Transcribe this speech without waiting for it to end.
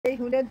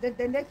هونه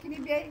نکنی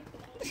بیای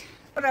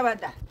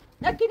برواده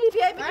نکنی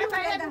بیای بگی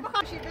هونه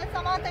بخواشید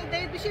سامان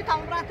تایید بشید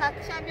تمام را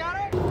تاتشم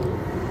بیارم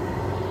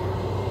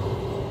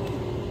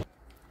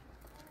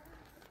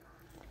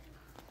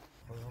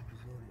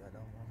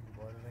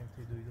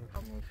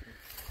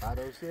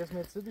عروسی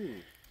اسمت چی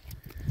دی؟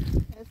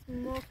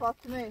 اسمم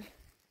فاطمه.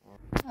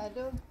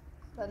 الو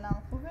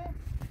سلام خوبه؟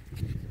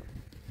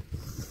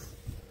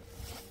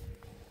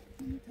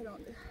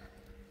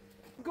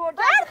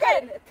 گردن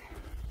خیلت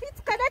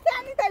هیچ قدرت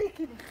یعنی داری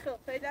کنی خب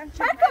فعلا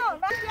چکن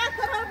من بیا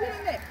ترا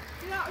بینه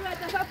یا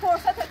دفعه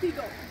فرصت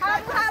دیدو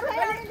هر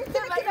یعنی چی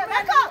بگی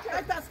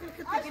نکن دست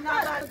که تگی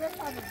نداره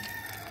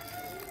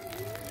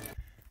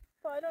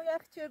پایلو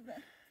یک چربه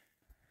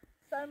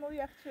سرمو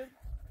یک چربه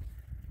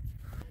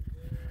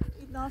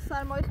اینا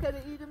سرمایه خیلی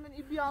ایده من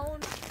ای بیاون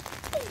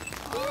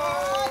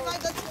وای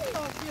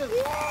دست بیو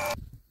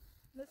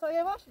نسا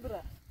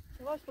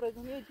یواش بره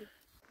دنیا جی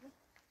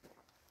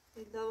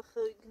اینا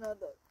خیلی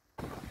نداره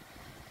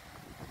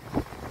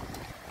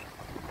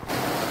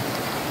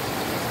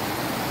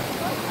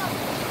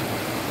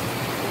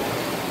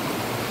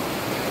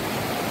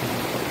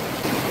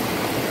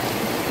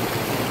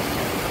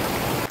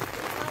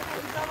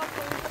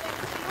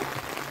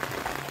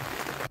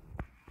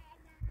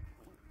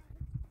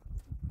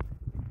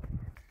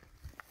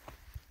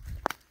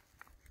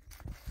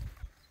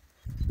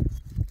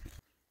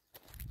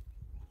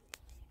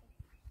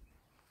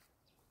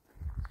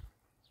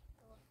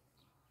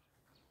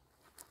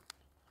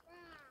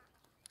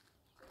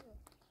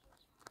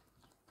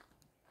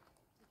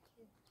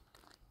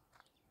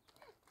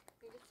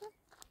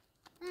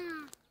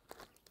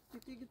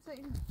Gitsen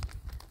in.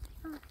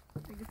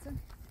 Gitsen.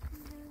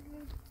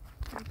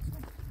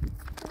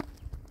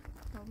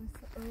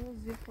 Tamam,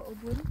 ziyafet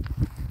odurum.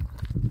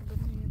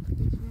 Odurum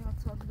yetişmeye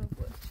atsadı da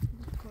bu.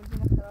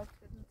 Koyduna karar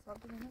verdim.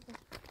 Atsadı da ne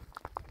kadar.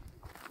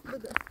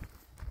 Bu da.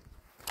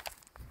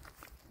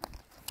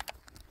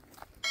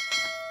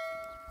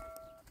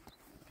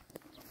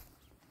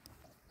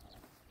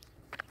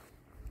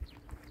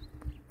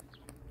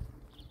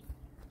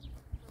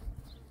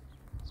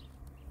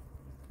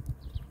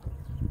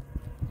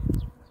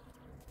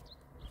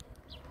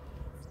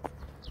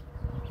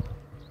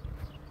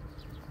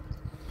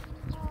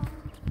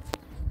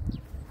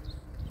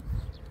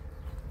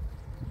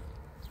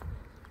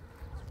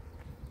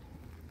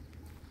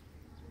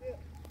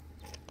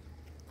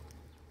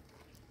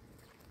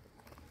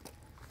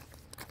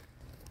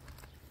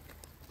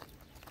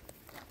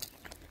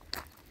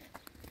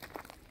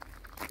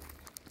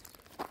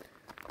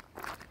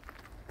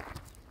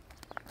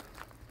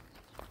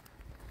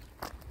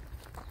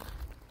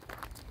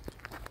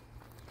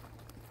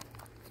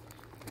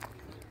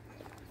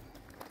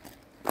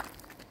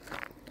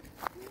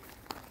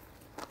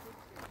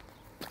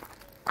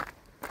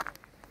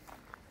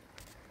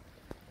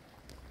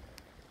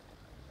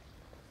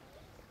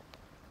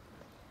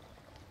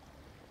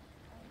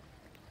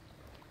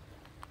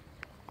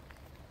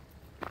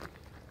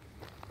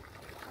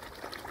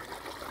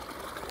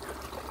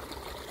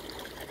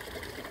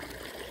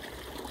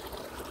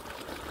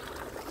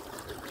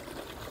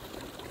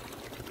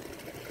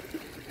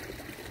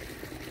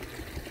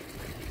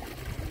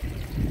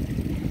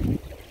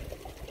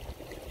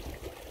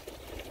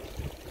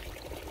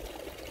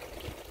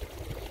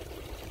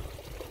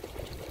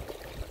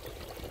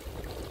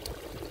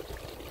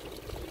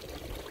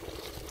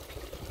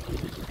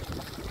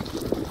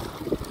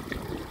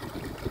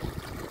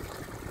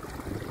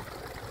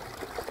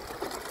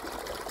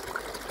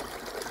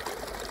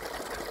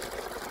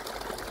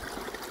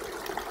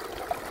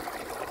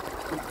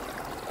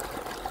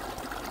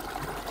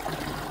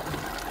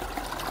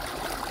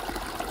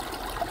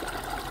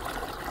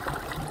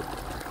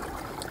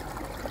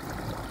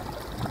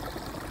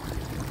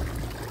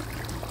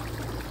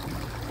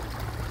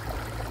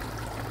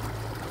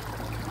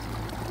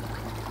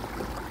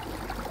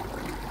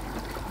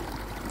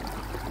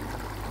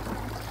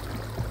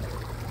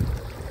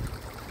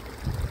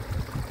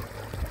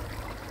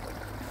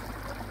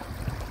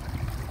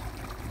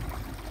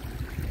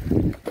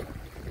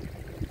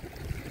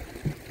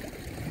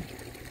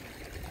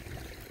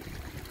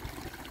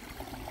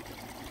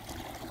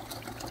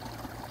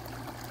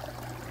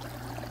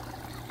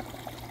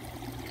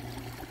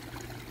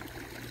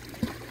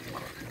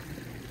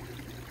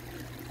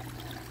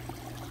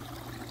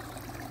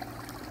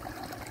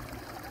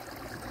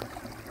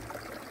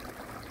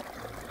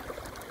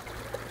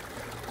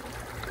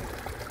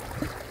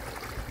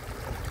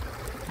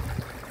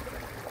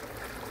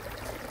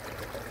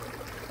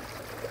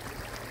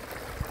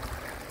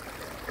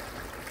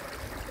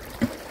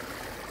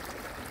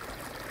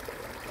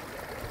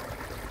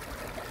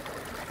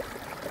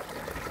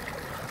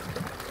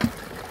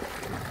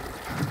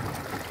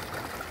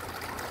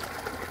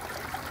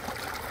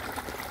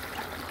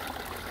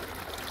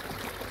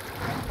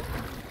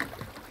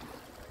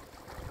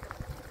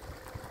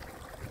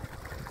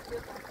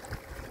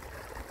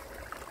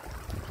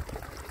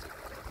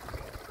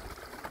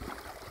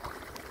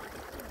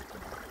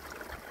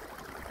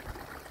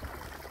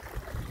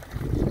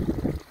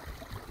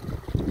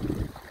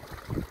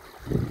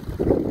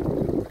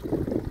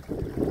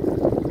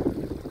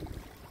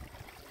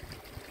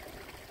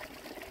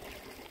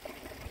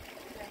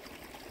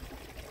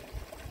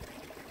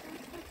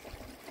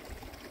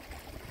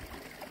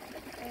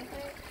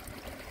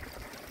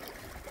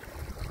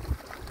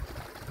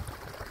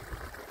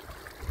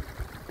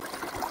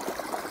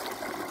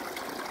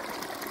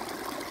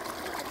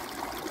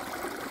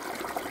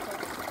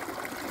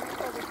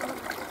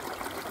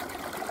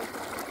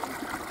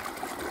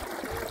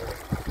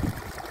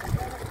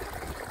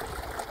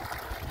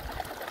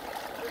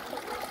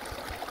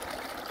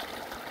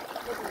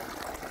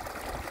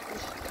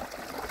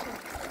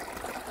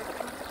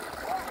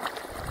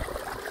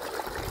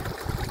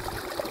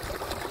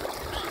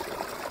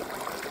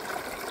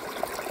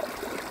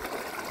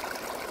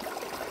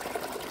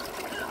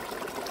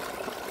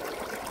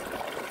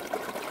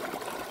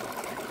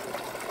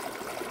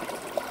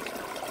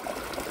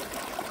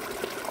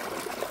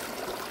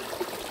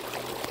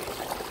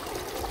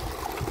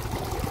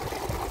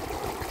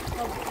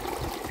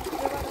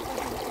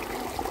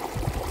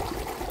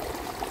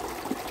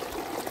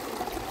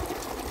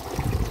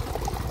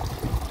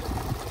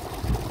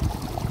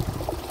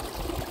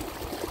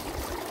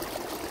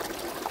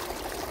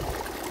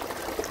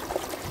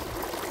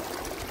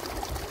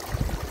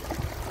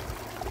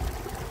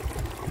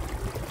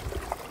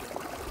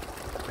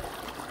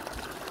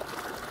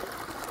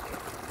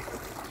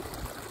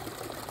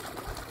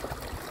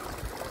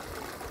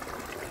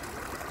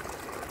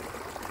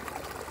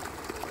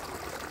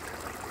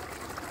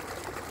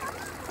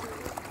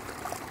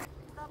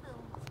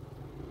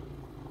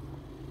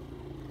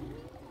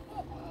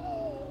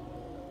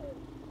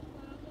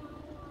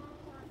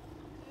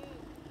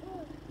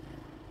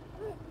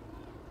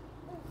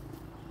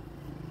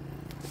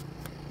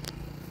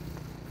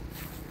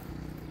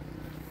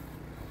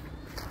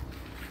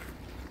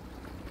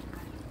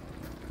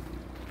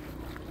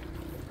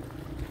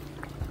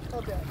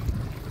 بیاد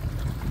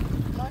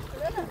ماشته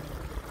نه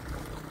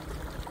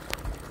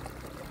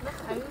نه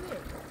خیلی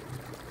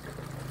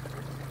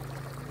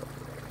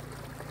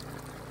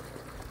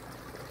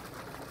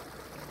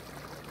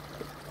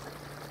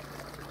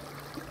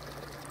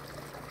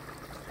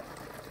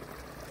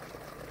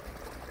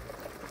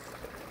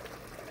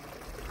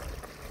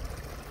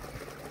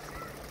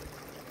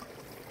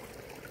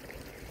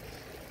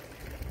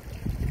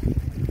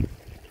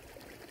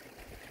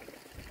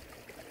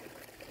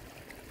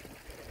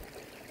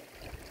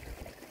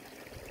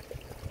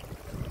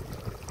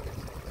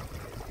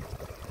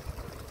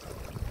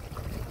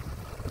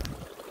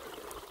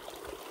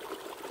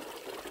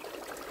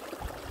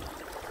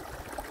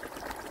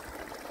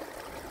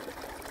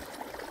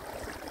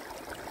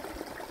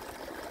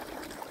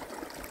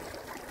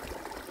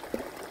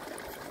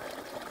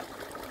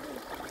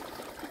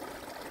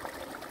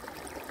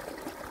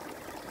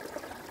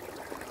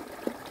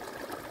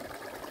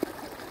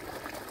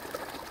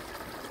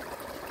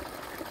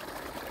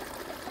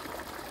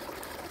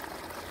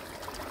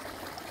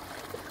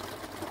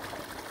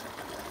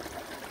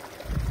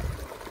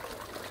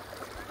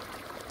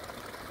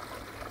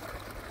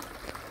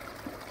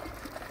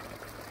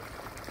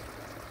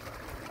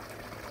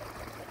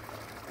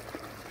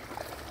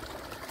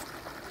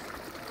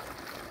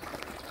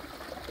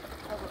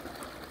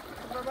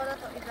Baba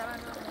to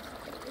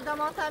idę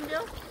ma tam bio?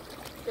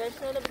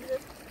 Gdzieś nie lubię.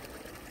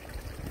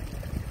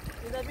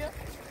 Idę bio?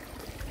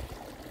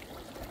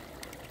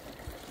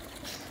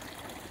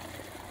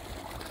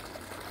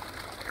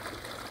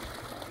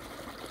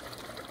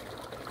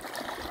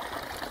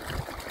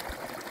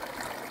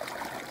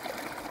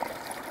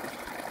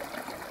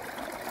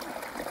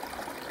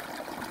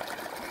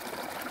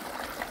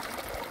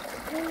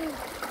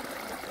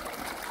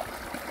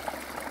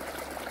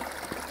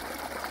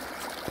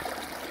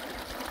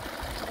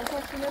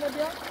 Ne le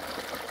bien?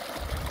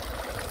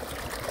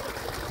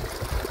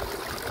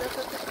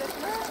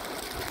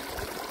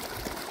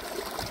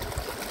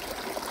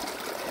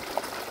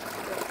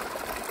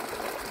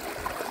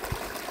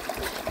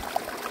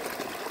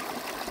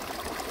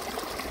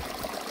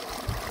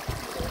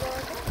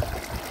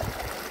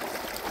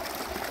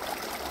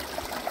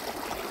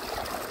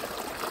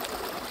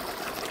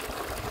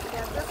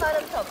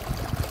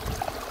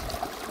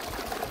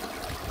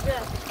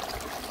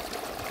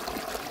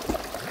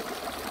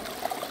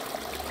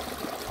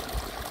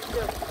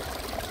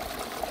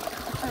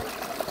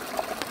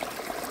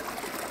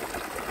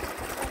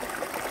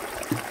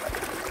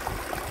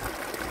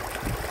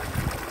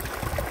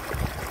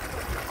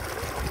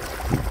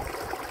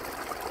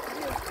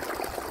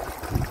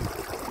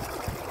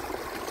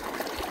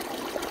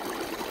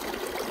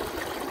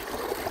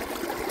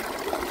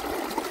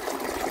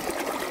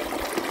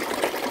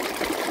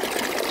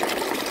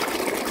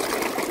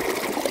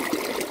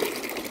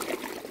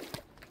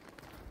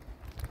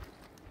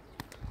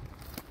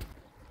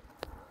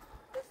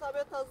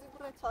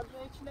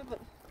 Sadece içine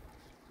böyle.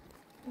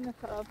 Yine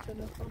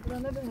taraflarına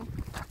saldırana benim.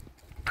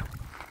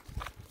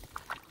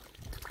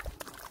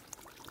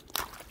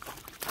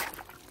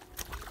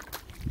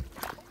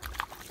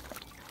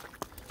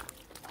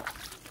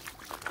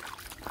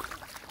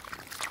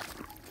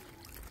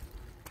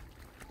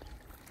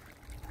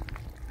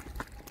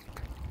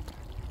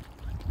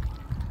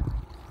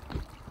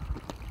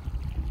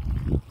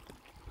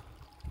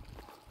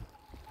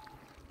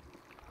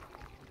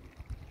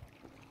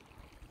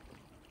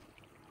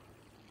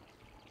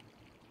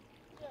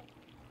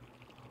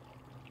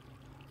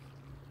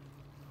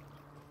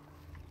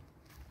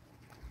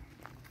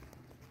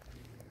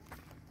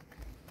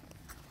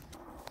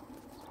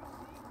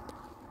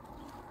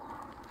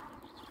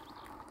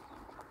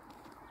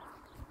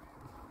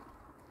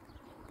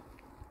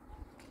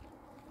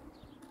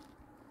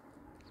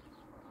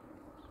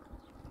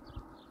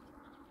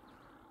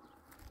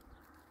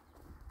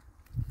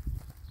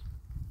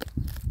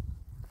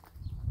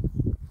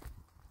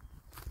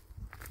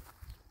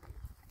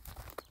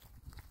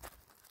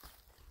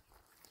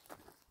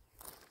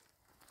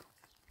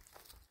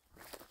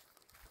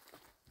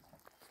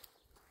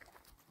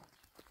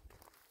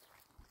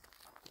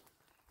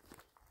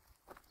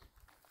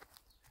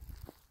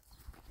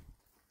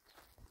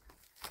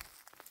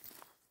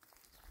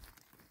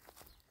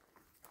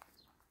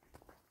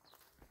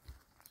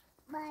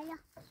 Vaya.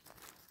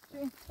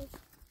 Sí.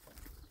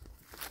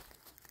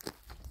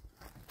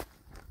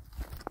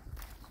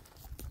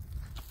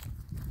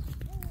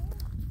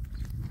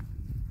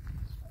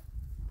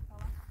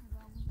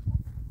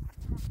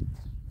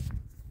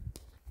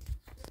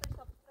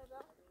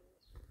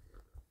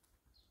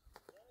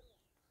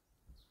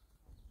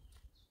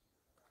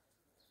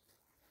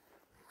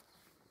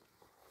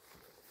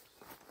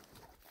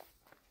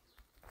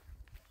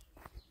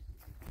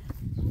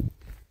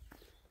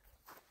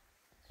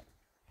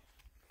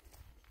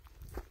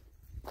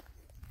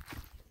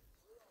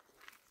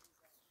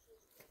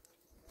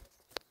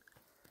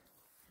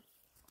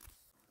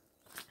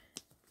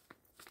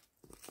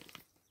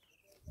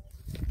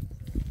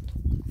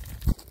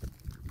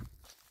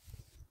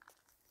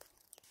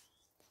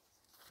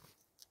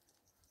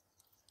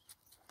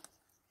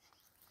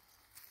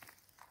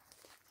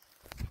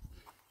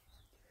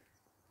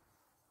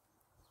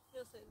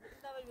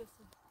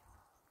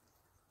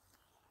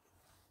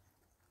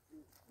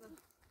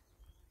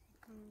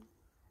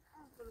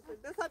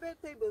 Dessa vez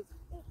tem bus.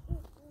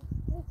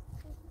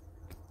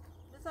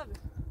 Dessa vez.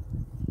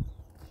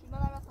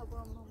 Şuna da ben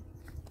sabıramam.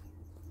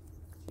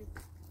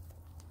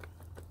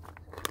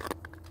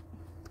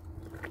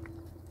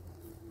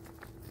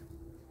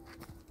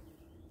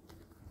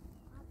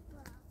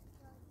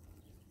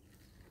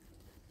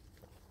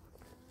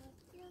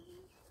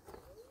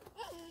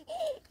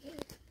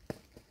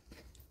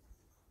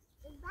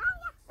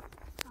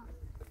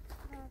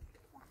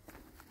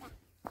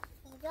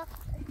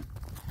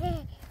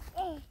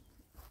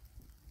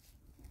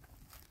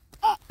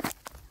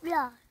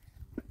 Ja.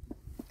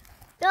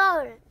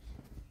 Joris.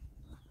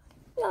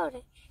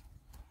 Joris.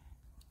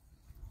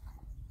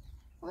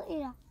 Wat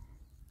is dat?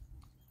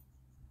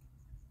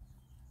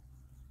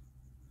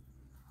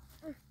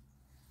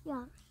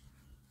 Joris.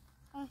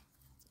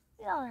 Joris.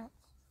 Joris.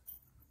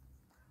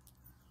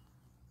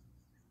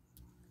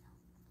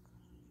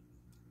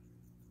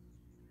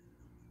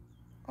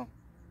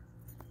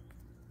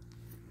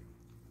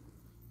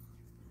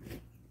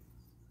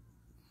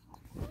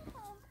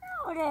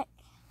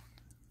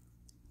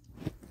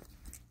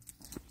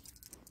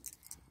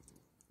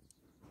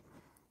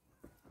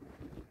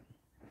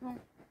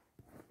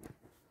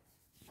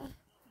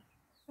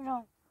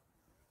 Rồi.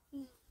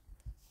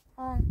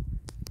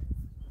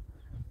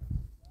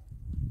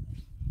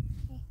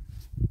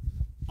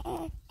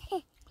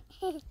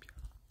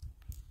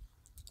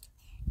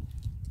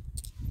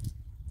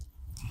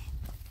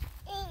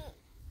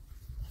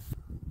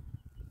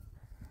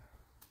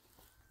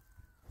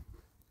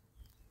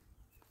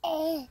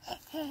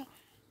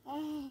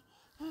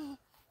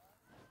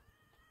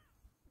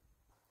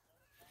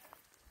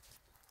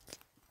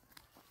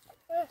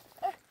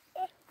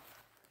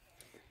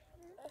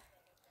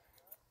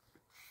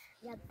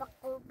 Dapat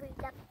kopi,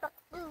 dapat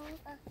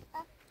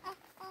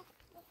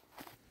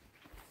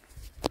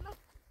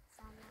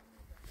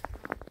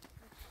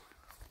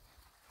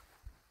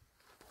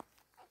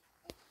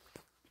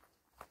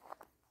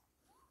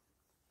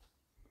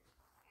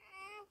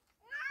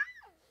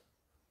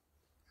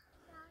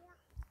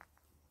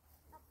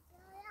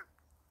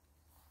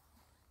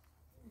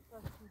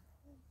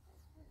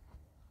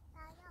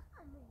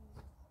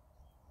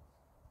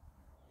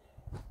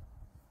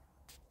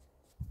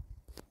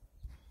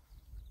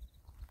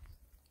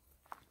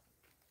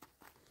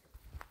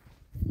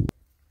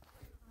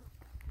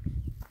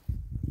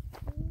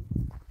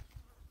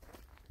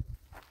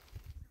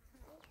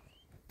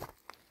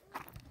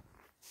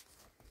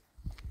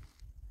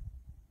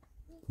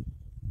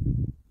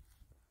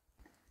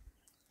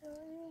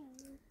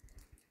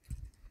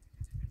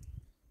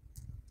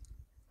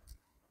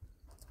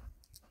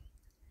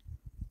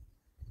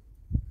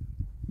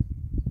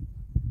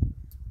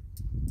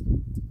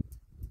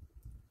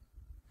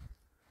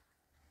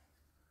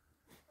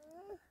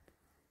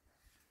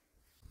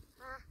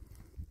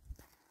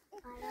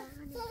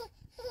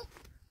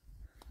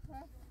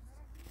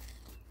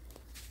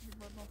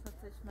Wyborną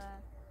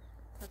Fatemeh,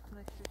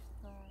 Fatemeh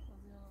to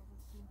odjęła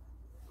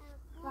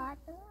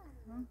Fatma.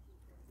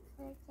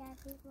 क्या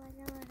ठीक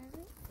वाला वाला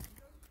भी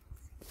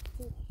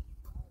ठीक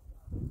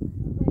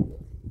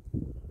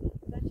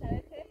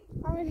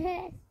और है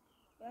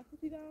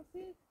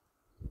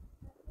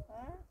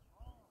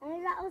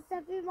अरे उस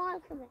सभी माल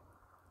में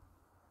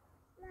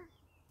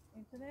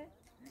Internet?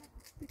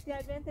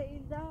 Specialmente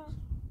Ilda.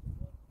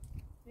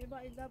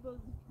 Leva Ilda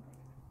bozdu.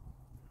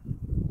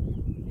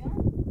 Ya?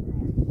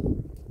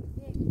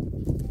 Ne?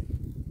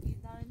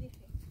 Ilda ne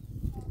şey?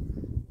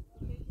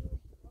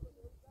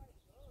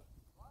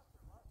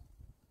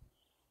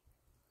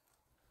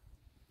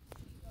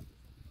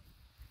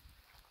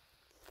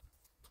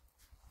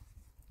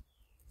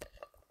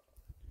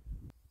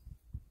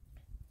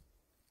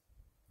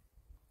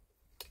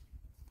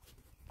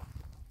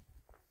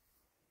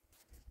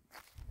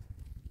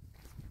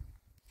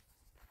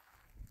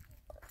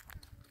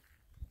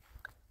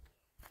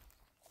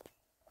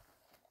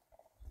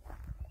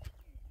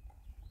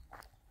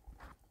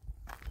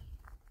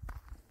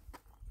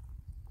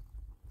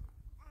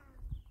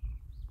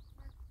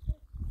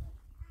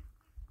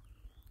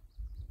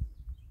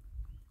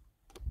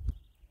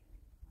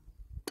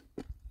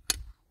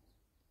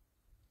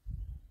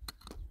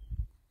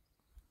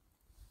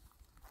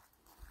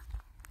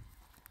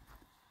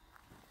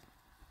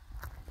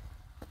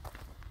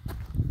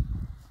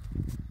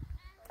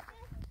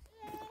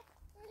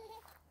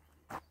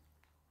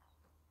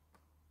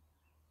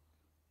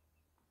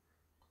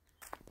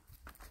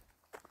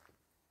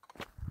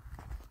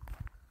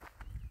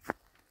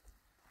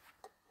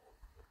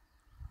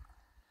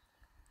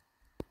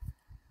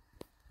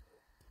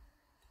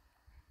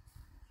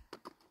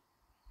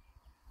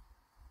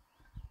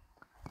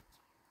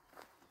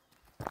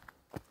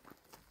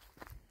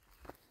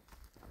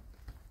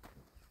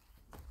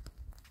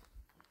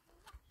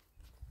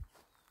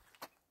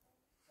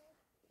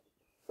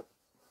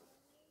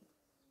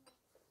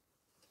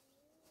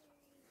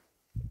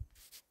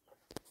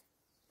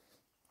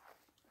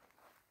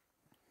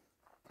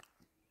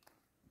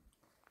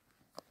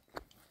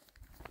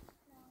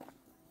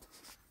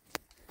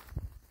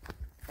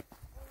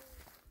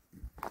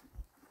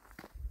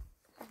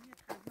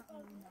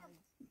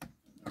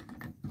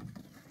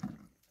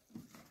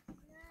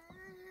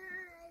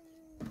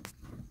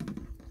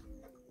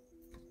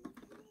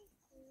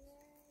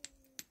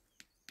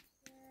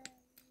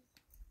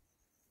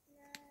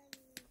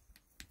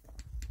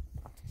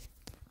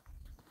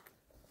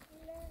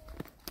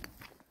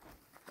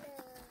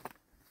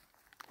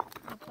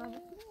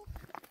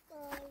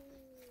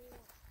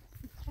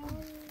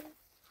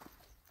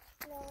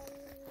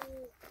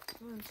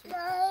 میشه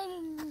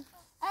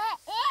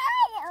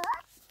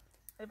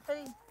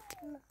بخری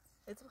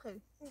ایت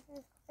بخری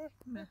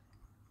نه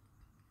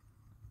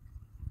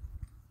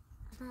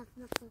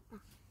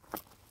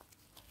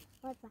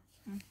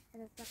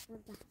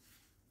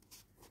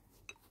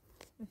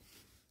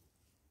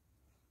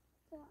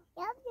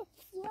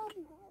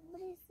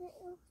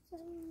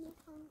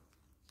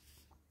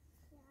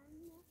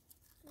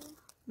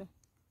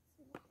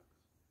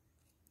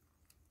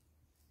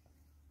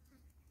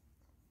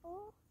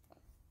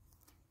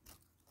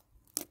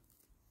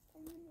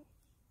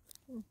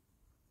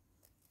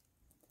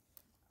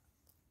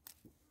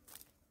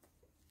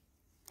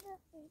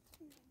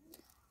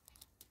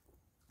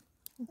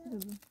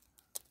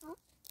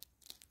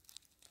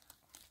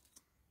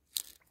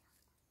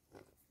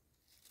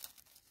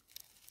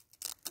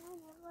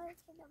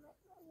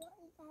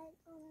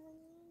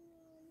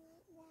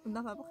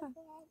نه بخیر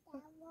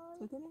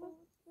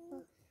چطوری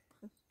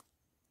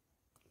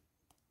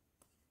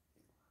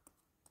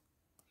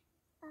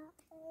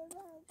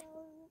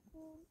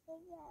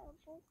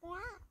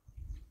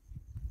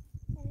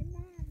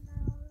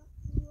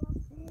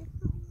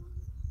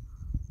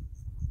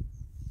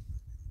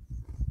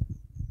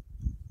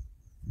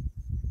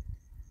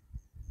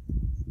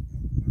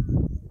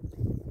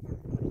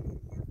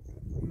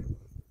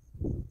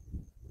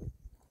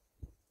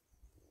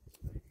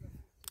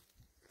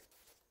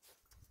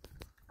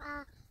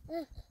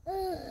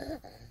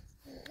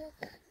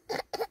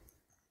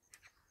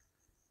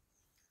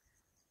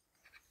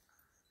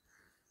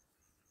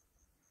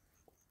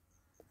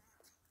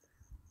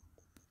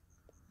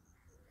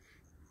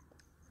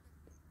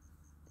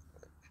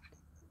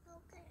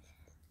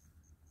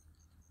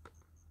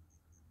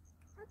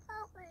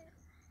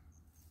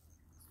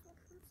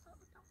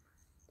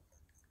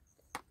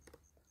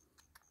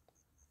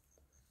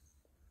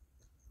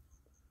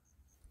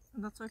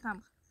dat soort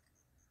namen.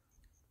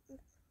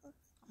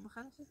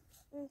 Begrijp je?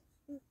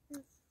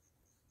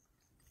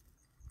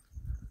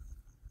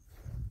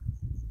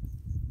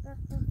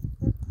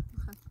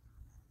 Begrijp.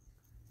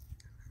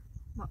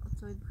 Maar wat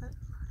zou je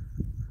begrijpen?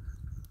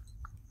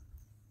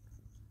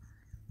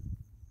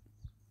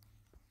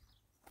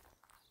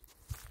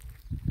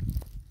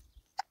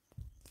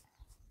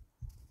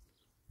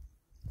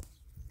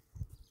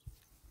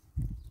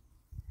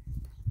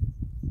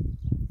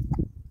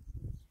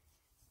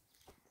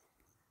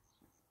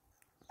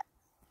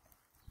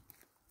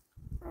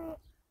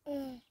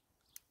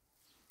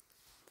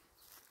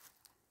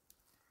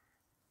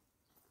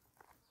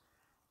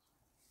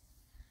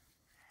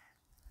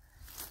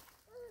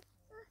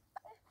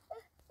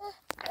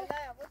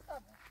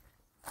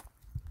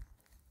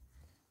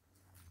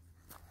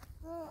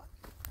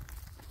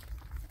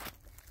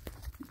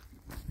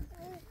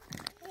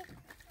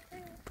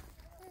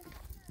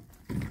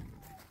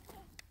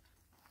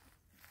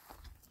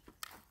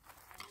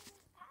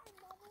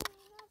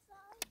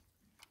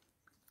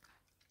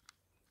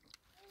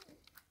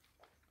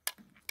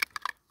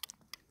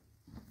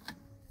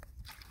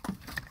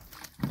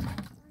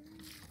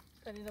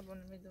 خلينا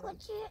بنمدو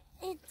كنت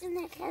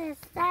اتنا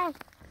كريستال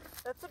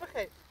لا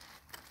تصبحي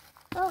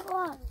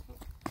اوه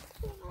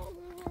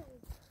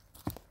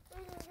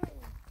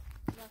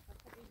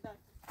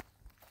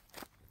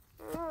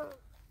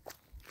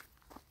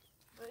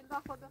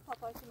إلا خذ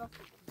خطاك نص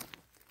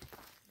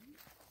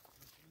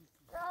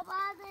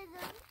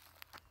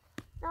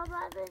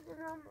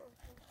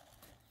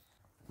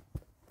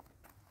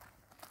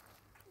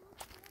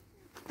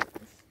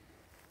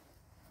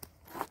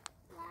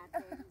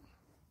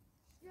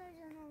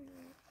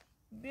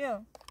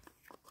بيا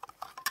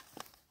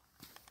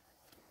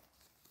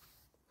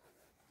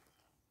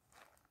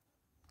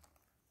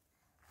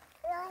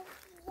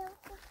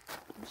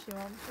مشي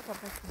ما مشي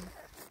خطاك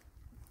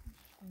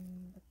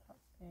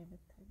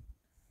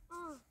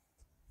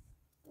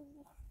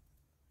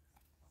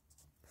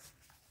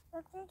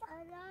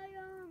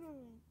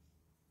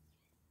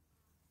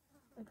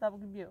انت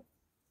ابغى بيو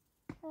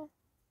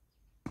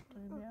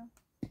بيو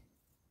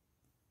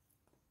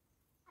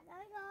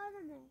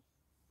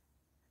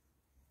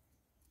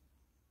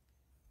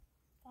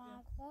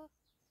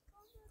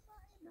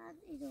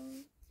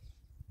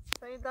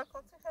طيب ده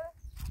كنت خير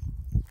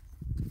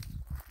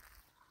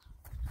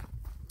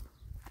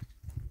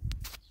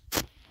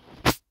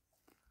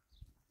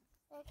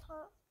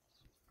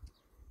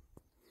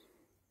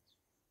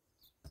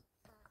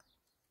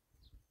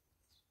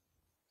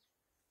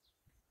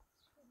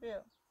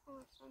بيو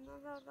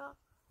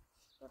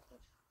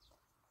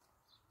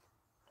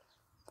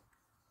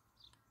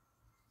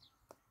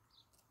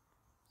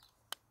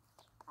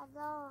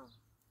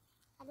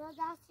الو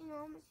دستي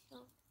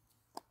نامشو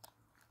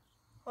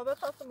خب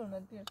خاصة من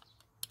الدين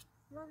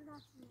من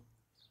دستي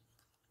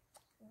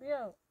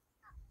بيو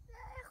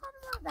خب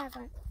ما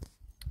دستي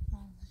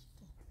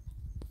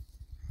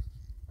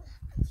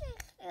چی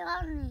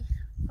خیلی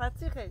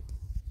خاطی خیلی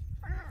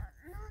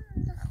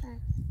نه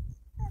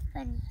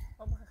بفنی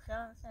خب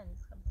خیلی سنی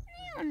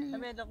بخوام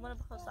همه دقمه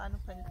بخواست عنو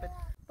فنی بدی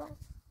بابا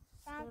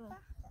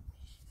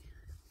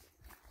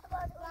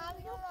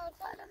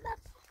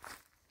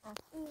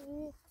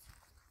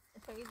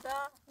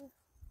شهیدا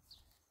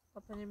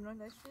خب نمیرون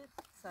داشتی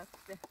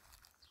سخته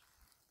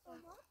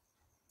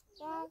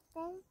تو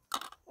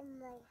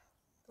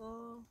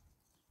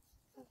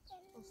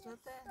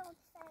اصلته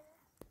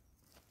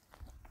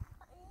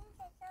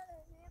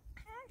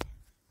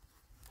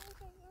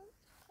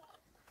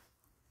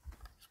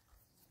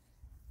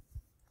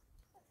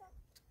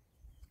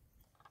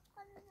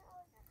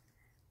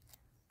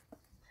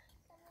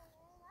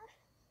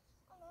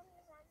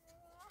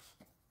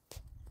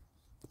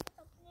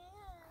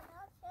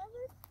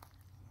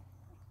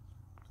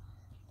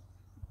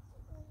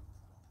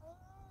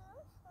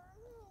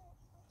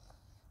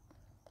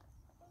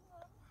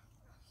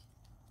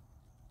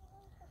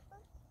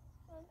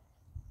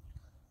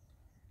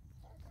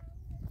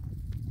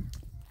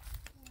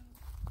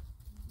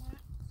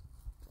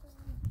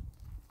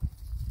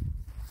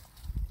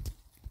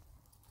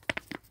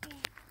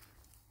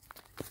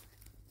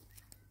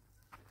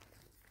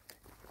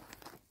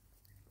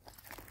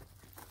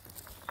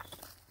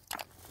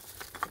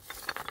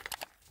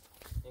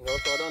انگار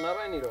کارا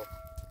نرانی رو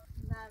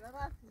نه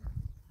نرفتی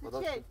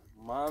چی؟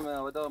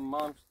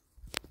 ما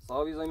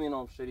صاحبی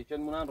زمینم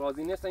شریکمونن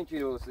راضی نیستن کی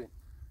رو بسین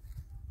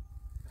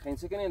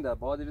خینچه کنین ده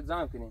باید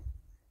جمع کنین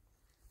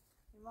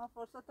ما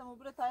فرصتمو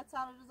بره تا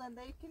چند روز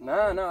زندگی کنیم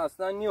نه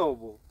اصلا نیو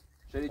بو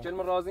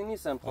شریکمون راضی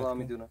نیستن خدا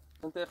میدونه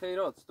انت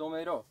خیرات تو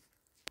میرا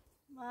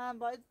من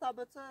باید تا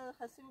بچه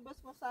خسیمو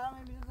بس مسرم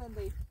میبینم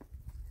زندگی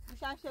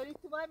میشن شریک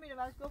تو باید میره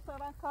ولی گفت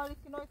من کاری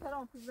که نوی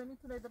ترام تو زمین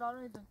تو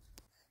ندرانو میدون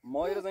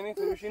مایر زمین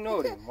فروشی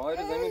نوریم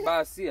مایر زمین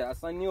بحثیه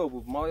اصلا نیو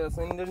بود ما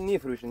اصلا این رو نی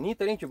فروشیم نی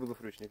ترین که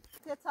بفروشید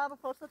یه چند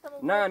فرصتمو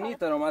نه نی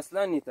ترام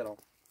اصلا نی ترام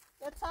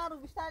یه چند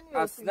روز بیشتر نیو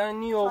اصلا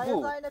نیو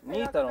بود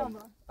نی ترام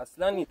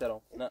اصلا نی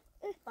ترام نه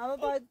اما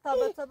باید تا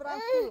بچه برم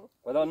تو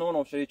ولی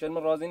نونم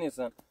شریکمون راضی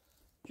نیستن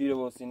کی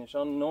رو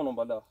بسینشان نونم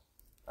بالا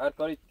هر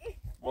کاری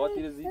با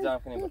تیر زی جمع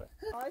کنیم بره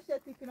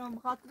آشتی کنم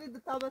خاطری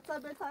تا بچه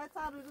به تا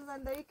چند روز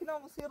زندگی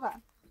کنم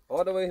مسیرم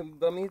حالا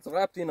به میت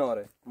ربطی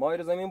ناره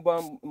مایر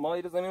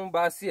زمین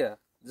بحثیه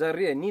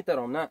ذریه نی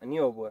ترام نه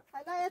نیو بود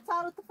حالا یه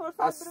چند روز فرصت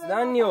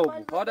اصلا نیو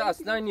بود حالا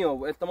اصلا نیو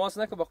بود التماس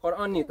نکن با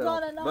قرآن نی ترام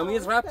به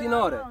میز ربطی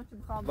ناره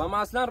و ما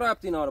اصلا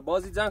ربطی ناره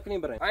بازی جمع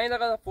کنیم بریم این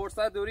دقیقه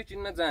فرصت دوری چی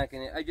نه جمع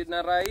کنیم اگه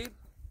نرایی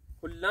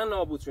کلا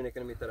نابود شونه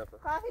کنیم این طرفه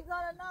خواهی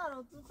زاره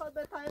نارو تو خود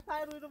به تای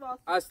پای روی رو باز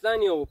اصلا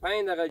نیو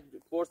 5 دقیقه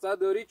فرصت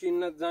دوری چی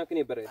نه جمع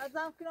کنیم بریم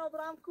ازم کنم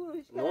برام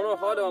کوش نه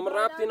خاله من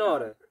ربطی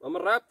ناره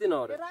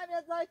برام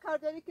یه جای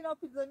کارگری کنم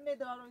پی زمین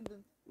درارو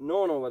میدون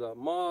نه ولا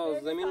ما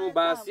زمینمون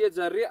بحثیه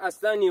ذریه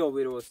اصلا نیو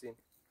بیروسین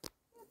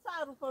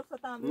چند روز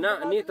فرصتم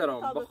نه نی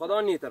ترام به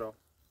خدا نی ترام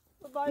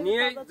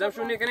نیه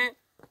زمشون نیکنی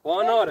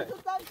پا ناره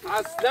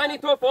اصلا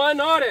تو پا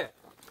ناره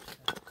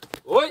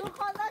اوی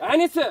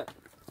انیسه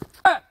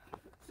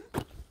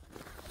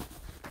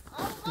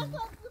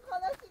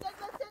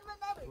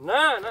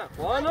نه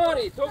پا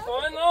ناری تو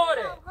پا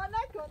ناره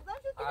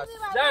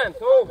اصلا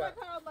تو با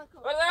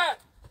ولی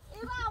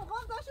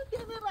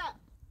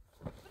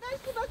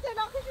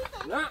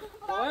نه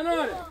پا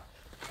ناره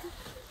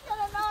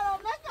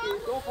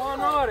تو پا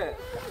ناره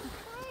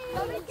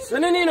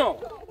سنه نینو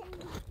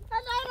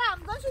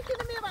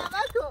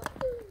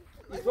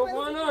تو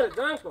پا ناره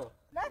دن کن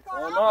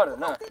پا ناره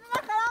نه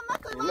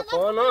این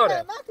پا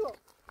ناره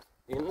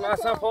این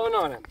اصلا پا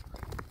ناره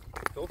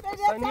تو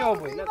سنی ها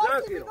بوی نه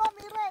دن کیرو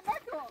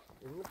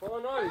این پا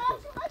ناره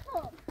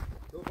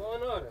تو پا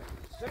ناره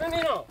سنه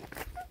نینو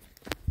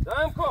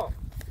دن کن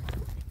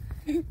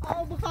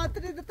آه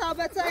بخاطری تا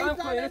بچه این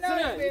زانه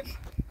ناریم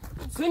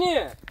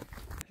سنیه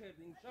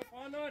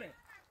پا ناره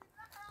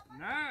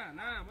نه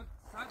من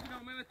ساعتی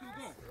نامه تو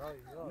گم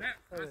نه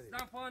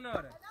اصلا پا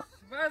ناره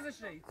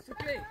وزشه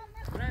سکه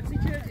من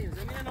چی کردیم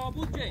زمین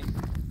نابود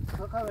کردیم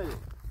چه خبره؟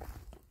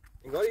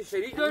 انگاری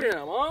شریک دارین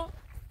اما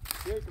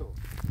چیه تو؟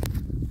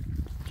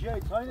 چیه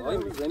تایی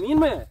نداری؟ زمین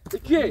مه تو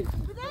کیه؟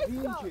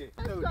 زمین چیه؟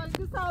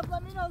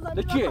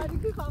 تو کیه؟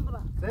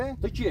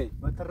 تو کیه؟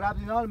 من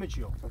ترابی نال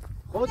میچیو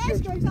خود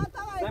چیه؟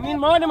 زمین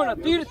مال منه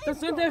تیر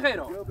تسنده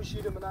خیرو بیا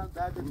بشیر منم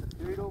درد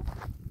دیرو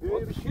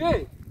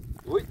کیه؟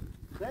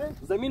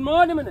 زمین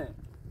مال منه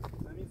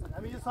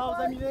همین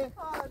صاحب زمینه؟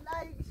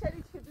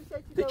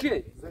 تو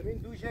کیه؟ زمین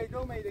دو شی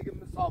دو میده که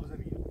صاحب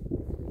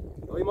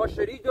زمینه ما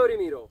شریک داریم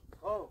ایرو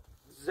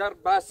زر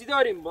بحثی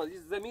داریم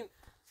زمین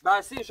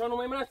بحثی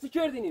شانو میمونه چی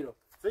کردین ایرو؟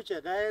 فکر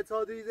غیر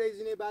تادری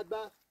زیزینه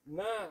بدبخت؟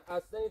 نه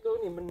اصلا اینطور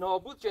نیم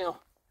نابود چه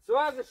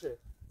سوازشه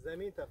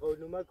زمین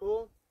تقولومه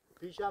کن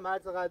پیشم هر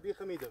چقدر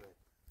بیخ میدمه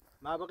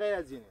ما بغیر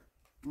از اینه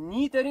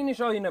نی ترین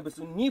شاهی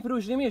نبسون نی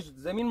فروش نمیش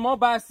زمین ما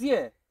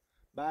بحثیه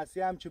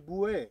بحثی هم چه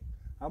بوه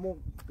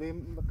همون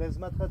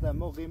قسمت خدم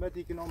ما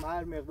قیمتی که نام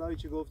هر مقداری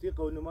چه گفتی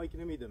قولنمایی که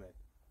نمیدمه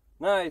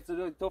نه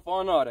تو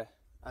فاناره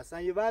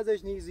اصلا یه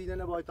وضعش نیست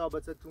زیدن باید تا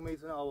بچه تو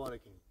میتونه آواره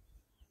کنی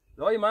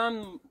دایی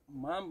من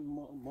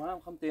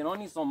خم تهران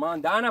نیستم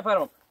من 10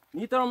 نفرم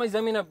نیترم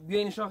زمین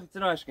بیاین شاخی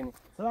تراش کنی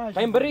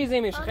خیم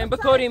بریزیمش خیم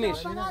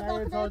بکاریمش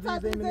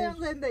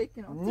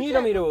نیره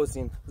میره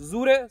وسین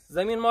زوره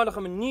زمین مال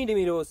خم نیره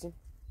میره وسین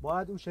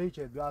باید او شهی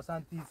چه بیا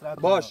اصلا 30 رد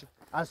باشه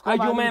از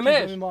اجو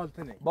مهمش زمین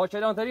مالتنه با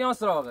کلانتری آن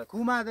سراغت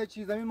کو مده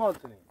چی زمین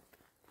مالتنه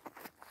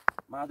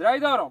مدرعی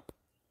دارم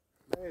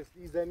بس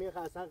این زمین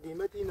اصلا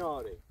قیمتی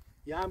ناره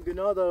یه هم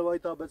گناه داره وای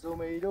تا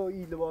بسومه ایره و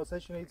این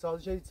لباسشون این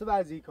سازش چه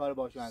وضعی کار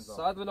باشه انجام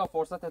ساعت بلا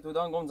فرصت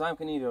تودان گم زم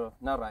کنی رو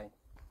نرای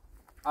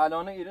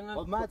الان ایران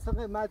خب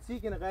من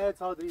چی کنه غیر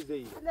صادری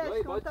زی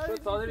وای با شو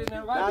صادری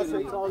نه دست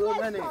وای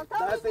صادر نه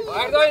دست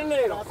بردار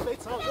نمیرم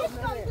دست صادر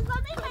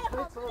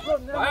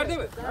نه بردی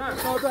به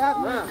صادر حق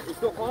نه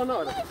تو خانه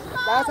آره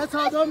دست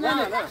صادر نه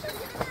نه نه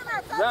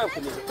زم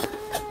کنی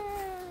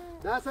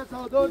دست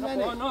صادر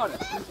نه خانه آره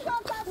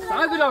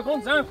ساعت بلا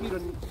گم زم کنی رو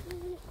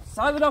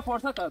ساعت بلا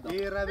فرصت داد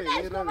یه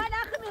روی من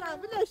آخه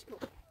میرم بلش کن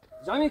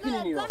زمین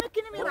کنی نیرو زمین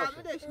کنی میرم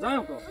بلش کن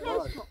زم کن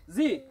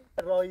زی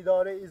رای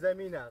داره این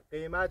زمینه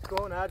قیمت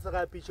کن هر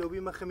چقدر پیچوبی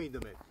مخ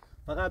میدمه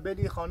فقط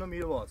بلی خانم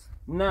میره باز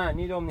نه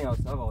نیرم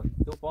نیاز آقا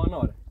تو خانه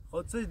آره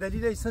خود چه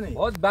دلیل ایسنه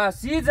خود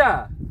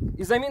بسیجه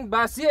این زمین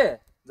بسیه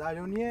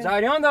زریونیه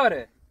جریان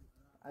داره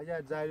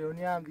اگر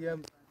زریونی هم دیگه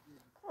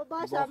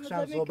باشه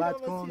باخشم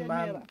صحبت کن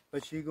من به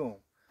چی گم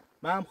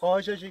من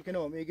خواهشش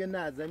کنم میگه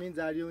نه زمین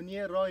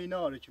زریونیه راه اینا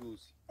آره چی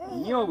بوسی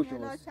نیا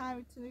بوشوز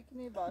میتونی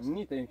کنی باشه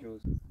نیتیم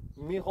شوز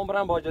میخوام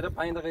برم با جده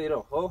 5 دقیقه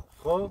ایران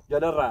خب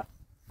جده را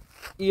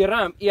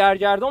ایرم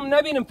ایرگردم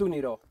نبینم تو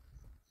نیرو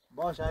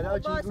باش الان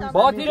چی گوی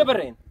با تیره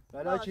برین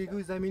الان چی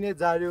گوی زمین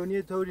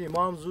زریونی طوری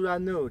ما هم زور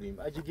نوریم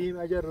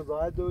اگه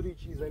رضایت دوری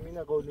چی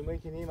زمین قولومه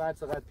کنیم هر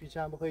چقدر پیچ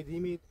هم بخوای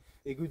دیمید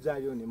ایگو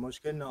زریونی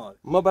مشکل نار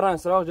ما برن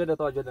سراغ جده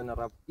تا جده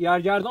نرم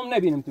ایرگردم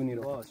نبینم تو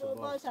نیرو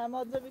باشه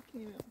ما دو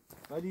بکنیم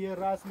ولی یه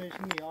رسمش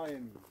نی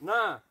آیمی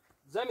نه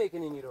زمین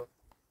کنی نیرو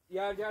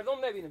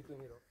ایرگردم نبینم تو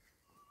نیرو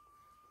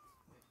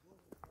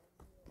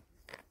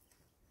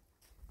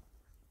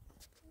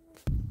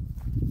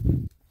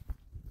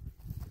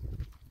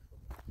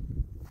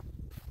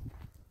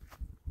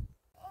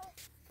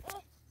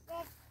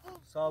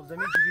صاحب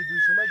زمین چی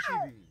دوشومه چی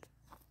بی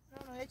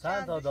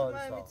چند تا داری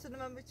صاحب میتونم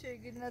من به چه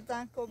گیرنه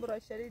زن کبرا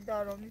شری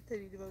دارامی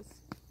تریدی باز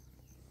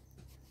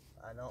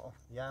الان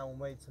یا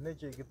اومید نه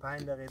چه که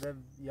 5 دقیقه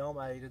یا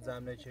معیر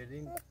زمینه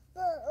چردیم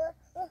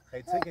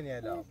خیلی چه کنی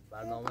الان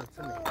برنامه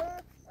چه نه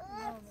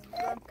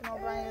زن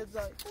کنم برای یه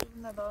زای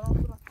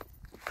ندارم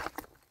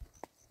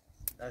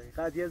برای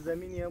دقیقاً یه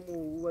زمینی هم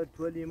او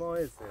تو لیما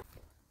هسته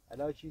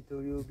الان چی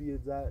تویو بی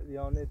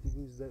زریانه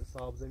تیگوز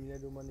صاحب زمینه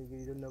دوما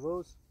نگیره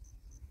نباس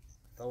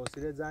تا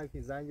وسیله زنگ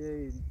که زنگ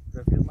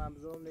رفیق من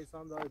بزنم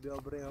نیستم داره بیا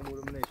برای همون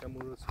رو منش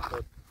همون رو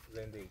سخت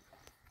زندگی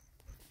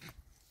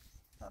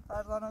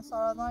فرزانه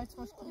سالانه هیچ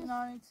مشکلی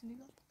نارید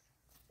نیگم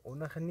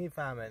اون نخ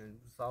نیفهمن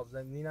صاحب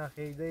زمینه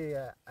خیلی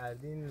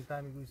اردین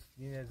تا میگوز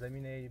دین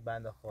زمینه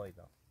بنده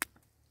خواهیدم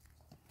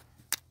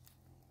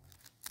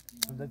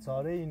ده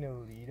چاره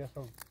اینوری ایره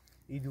خب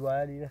این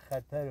دوال ایره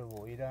خطره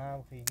و ایره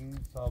هم خیلی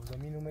صاحب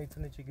زمین رو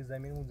میتونه چه که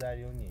زمین اون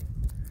زریونیه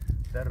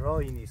در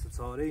راهی نیست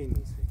چاره ای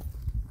نیست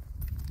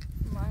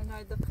من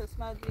هایده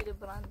قسمت دیره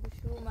برند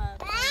بشو من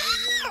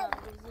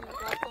روزی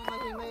رفتم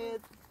مهمه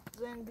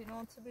زن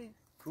بینون تبی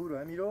کورو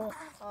همیرو؟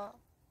 ها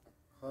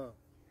ها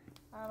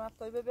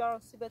رفتای ببیارم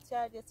سیبتی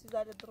هر یه چیز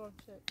داره درون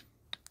شد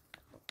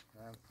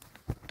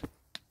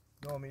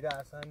نامیره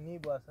اصلا نی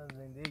با اصلا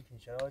زندگی که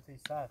شرایطی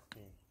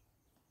سختی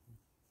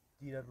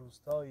دیر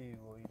روستایی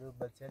و ایرو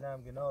بچه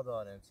هم گناه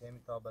دارم سیمی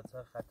تا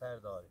بچه خطر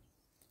داره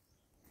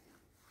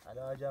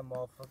حالا اگر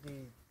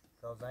موافقی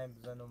تا زنگ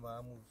بزنم و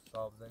همون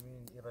صاحب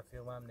زمین این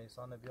رفیق هم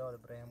نیسان بیاره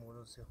برای هم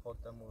روسی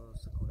خودم و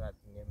سکونت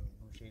میگم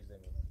گوشه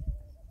زمین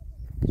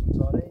چون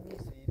چاره ای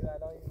نیست ایرو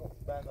الان این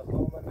بنده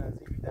خواه من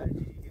نزدیک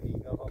درگیری که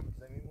دیگه هم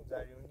زمین و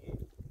زریونیه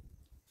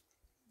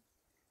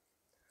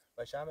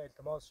و شم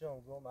التماس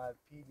شما گم از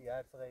پیلی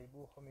هر چقدر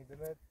بوخ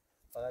میدمت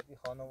فقط این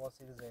خانم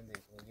واسیر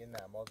زندگی میگه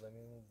نه ما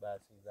زمین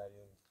برسی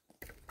زریونی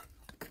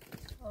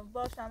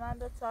باشه من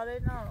به چاره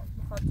نارم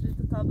بخاطری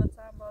تو تا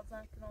بچم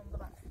بازن کنم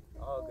برم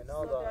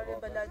گناه داره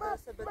بلده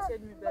سه بچه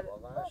میبره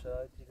واقعا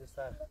شرایطی رو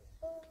سخته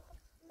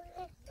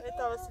ای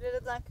تا وسیله رو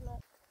زن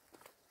کنم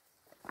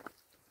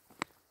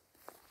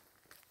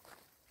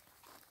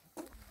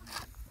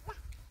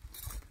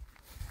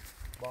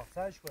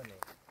باختش کنه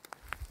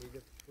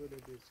دیگه طول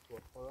دیسکو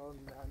خدا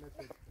نه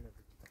فکر کنه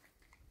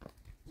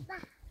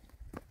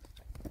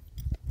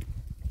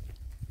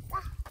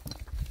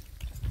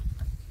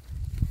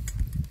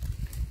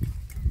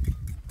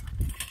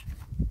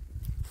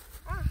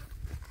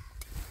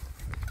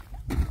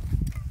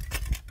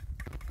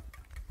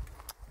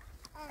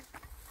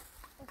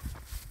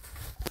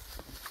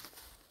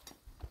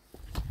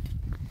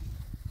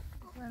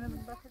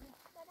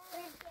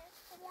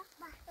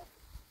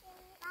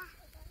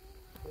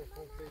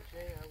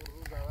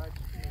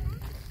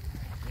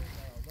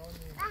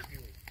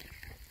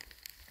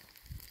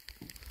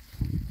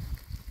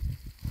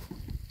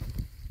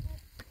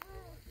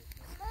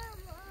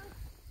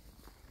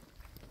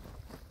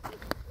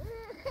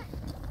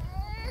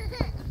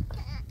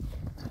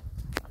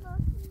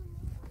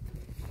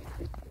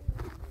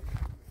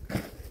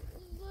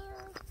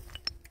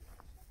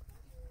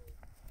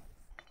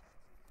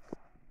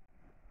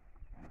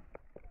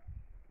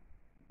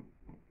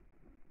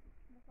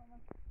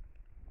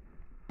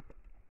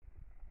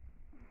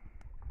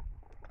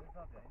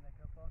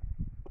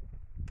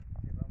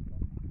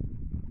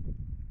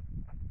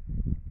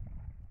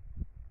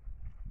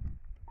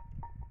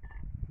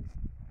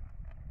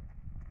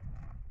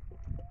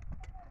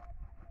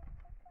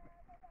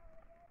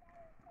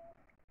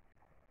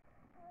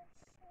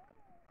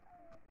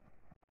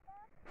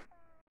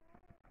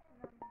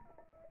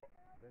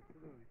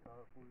روی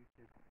تا خوبی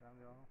که دیدم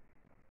یا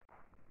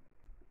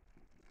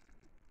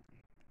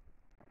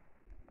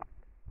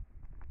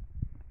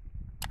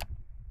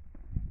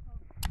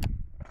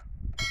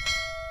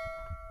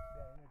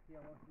بیا اینه تیه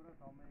باش برو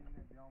تا من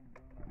اینه بیام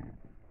برو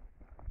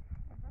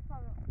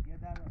یه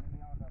در داره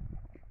بیام در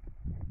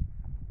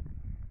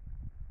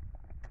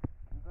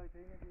میخوای تا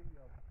اینه بیم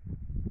یا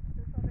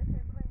ساله که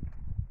بریم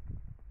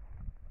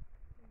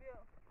بیا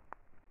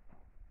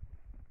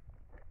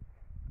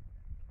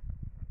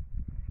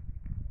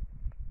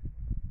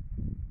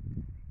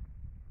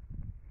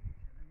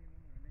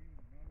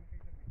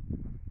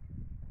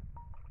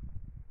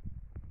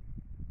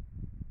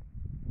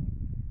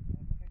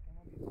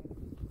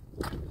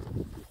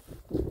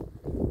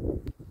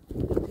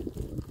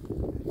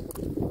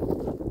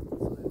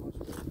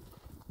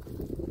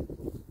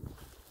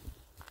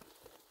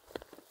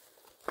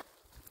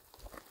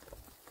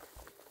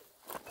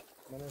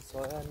من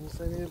سایه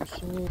نیستم میره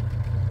بشینی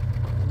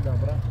این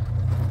دمره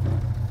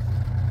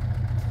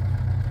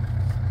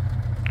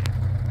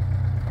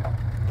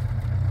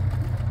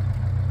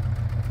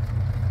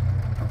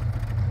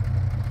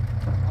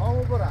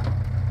آمو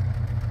برم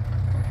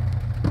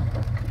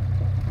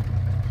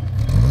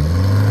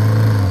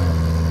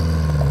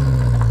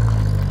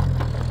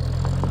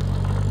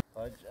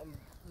حاجم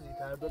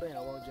زیتر بریم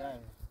هوا جمع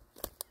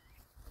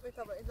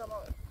بیتا با این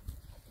زمان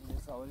این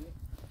سواری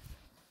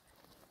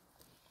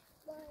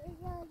با